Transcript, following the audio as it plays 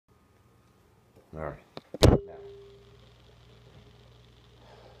All right. Now.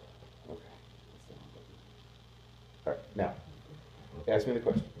 Okay. All right. Now, ask me the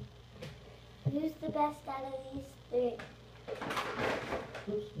question. Who's the best out of these three?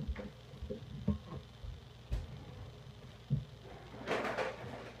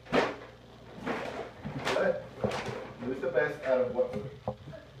 What? Who's the best out of what?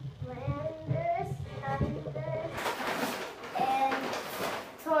 Landers, Thunders, and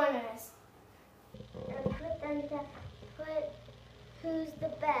Torners. And put them to put who's the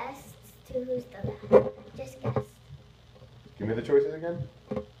best to who's the last. Just guess. Give me the choices again.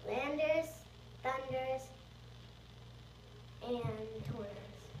 Landers, Thunders, and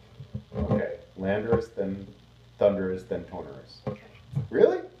Torners. Okay. Landorus, then Thunderous, then Tornerous. Correct.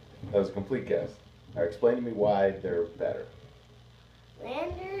 Really? That was a complete guess. Now explain to me why they're better.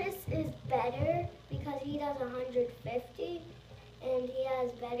 Landers is better because he does 150 and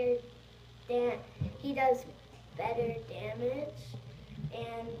he does better damage,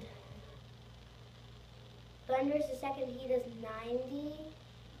 and Thunderous is second, he does 90.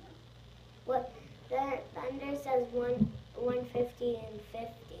 What Thunderous does 150 and 50.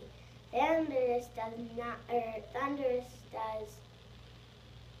 Thunderous does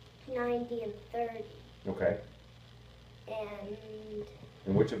 90 and 30. Okay. And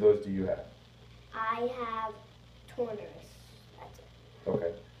And which of those do you have? I have Torners. That's it.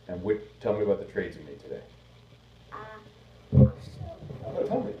 Okay. And tell me about the trades you made today. Oh,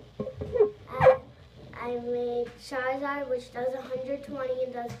 tell me. I made Charizard, which does 120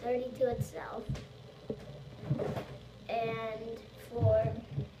 and does 30 to itself. And for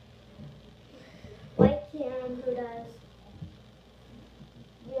White Cam, who does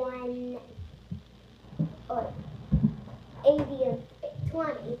 80 and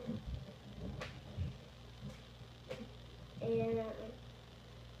 20. And,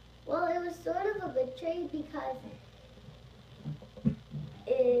 well, it was sort of a good trade because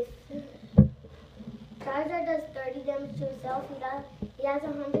if Charizard does 30 damage to himself, he has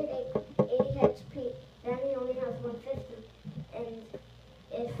 180 HP, then he only has 150. And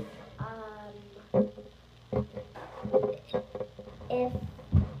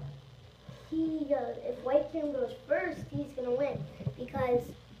if White Kim goes first, he's gonna win because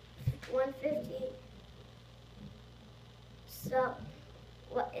 150. So,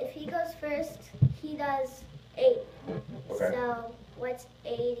 if he goes first, he does 8. Okay. So, what's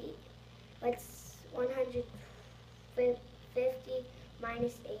 80? What's 150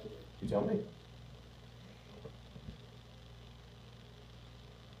 minus 80? You tell me.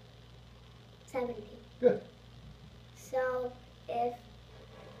 70. Good. So, if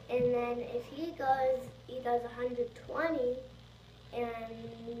he does 120, and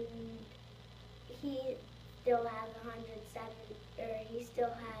he still has 107, or he still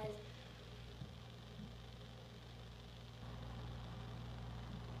has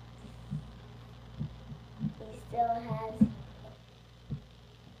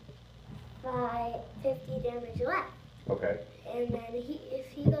by 50 damage left. Okay. And then if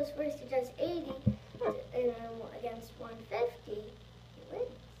he goes first, he does 80, and against 150, he wins.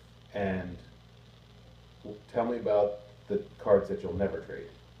 And tell me about the cards that you'll never trade.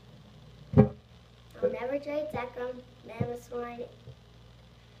 I'll never trade Zekrom, Mamoswine,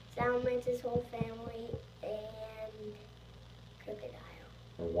 Salamence, whole family, and Crocodile.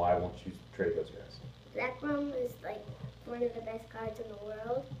 And why won't you trade those guys? Zekrom is like one of the best cards in the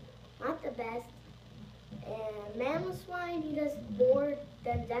world. Not the best. And Mamoswine, he does more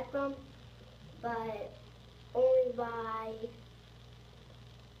than Zekrom, but only by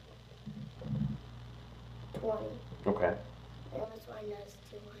 20. Okay. Mamoswine does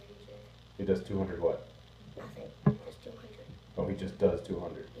 200. He does 200 what? Nothing. Just 200. Oh, he just does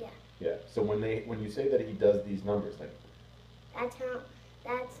 200. Yeah. Yeah. So when you say that he does these numbers, like That's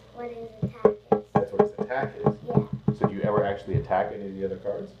what his attack is. that's what his attack is. Yeah. So do you ever actually attack any of the other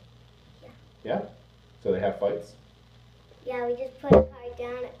cards? Yeah. Yeah? So they have fights? Yeah, we just put a card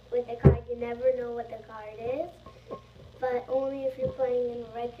down with a card. You never know what the card is, but only if you're playing in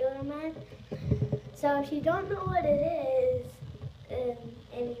a regular match. So if you don't know what it is, and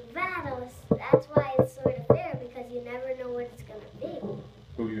you battle, that's why it's sort of fair, because you never know what it's going to be.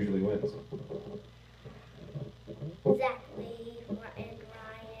 Who usually wins? Zach Lee and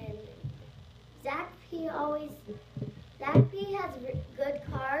Ryan. Zach P has good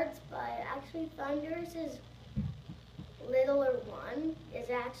cards, but actually Thunderous' littler one is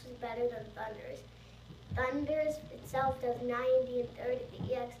actually better than Thunderous. Thunderous itself does 90 and 30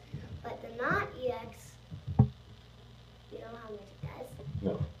 the EX, but the not EX, you know how much it does?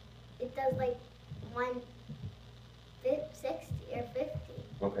 No. It does like 160 or 50.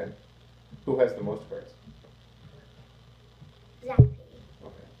 Okay. Who has the most cards? Zach P.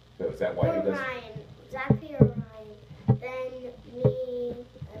 Okay. So is that why Or he does? Ryan. Zach P or Ryan. Then me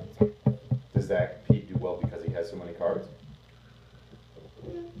and Zach P. Does Zach P do well because he has so many cards?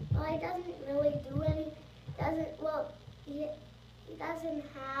 Well, he doesn't really do any. Well, he doesn't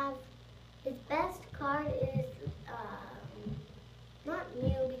have. His best card is not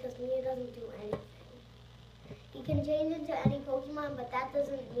Mew because Mew doesn't do anything. He can change into any Pokemon, but that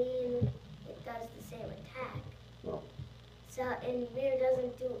doesn't mean it does the same attack. No. So, and Mew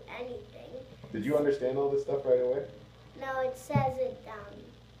doesn't do anything. Did you understand all this stuff right away? No, it says it down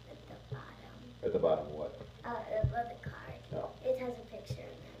at the bottom At the bottom of what? of the card. No. It has a picture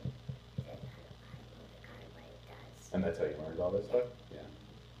and then it says at the bottom of the card what it does. And that's how you learned all this stuff? Yeah.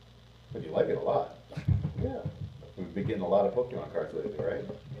 But you like it a lot. Yeah. We've been getting a lot of Pokemon cards lately, right?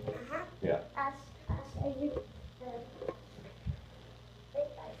 Uh-huh. Yeah. Us,